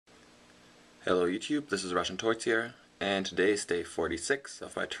Hello YouTube, this is Russian Toys here, and today is day 46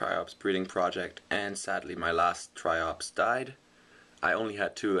 of my Triops breeding project, and sadly my last Triops died. I only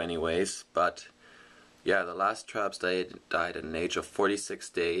had two anyways, but yeah, the last Triops died at an age of 46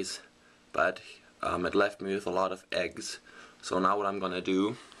 days, but it left me with a lot of eggs. So now what I'm gonna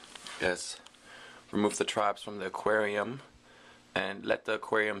do is remove the Triops from the aquarium and let the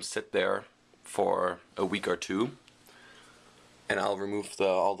aquarium sit there for a week or two. And I'll remove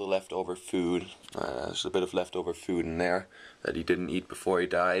all the leftover food. There's a bit of leftover food in there that he didn't eat before he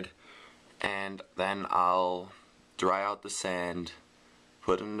died. And then I'll dry out the sand,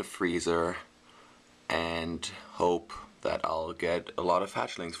 put it in the freezer, and hope that I'll get a lot of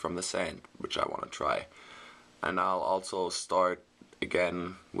hatchlings from the sand, which I want to try. And I'll also start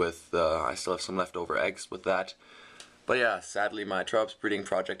again with, I still have some leftover eggs with that. But yeah, sadly my Triops breeding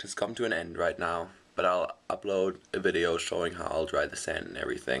project has come to an end right now. But I'll upload a video showing how I'll dry the sand and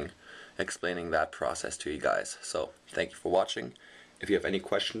everything, explaining that process to you guys. So, thank you for watching. If you have any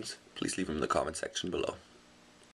questions, please leave them in the comment section below.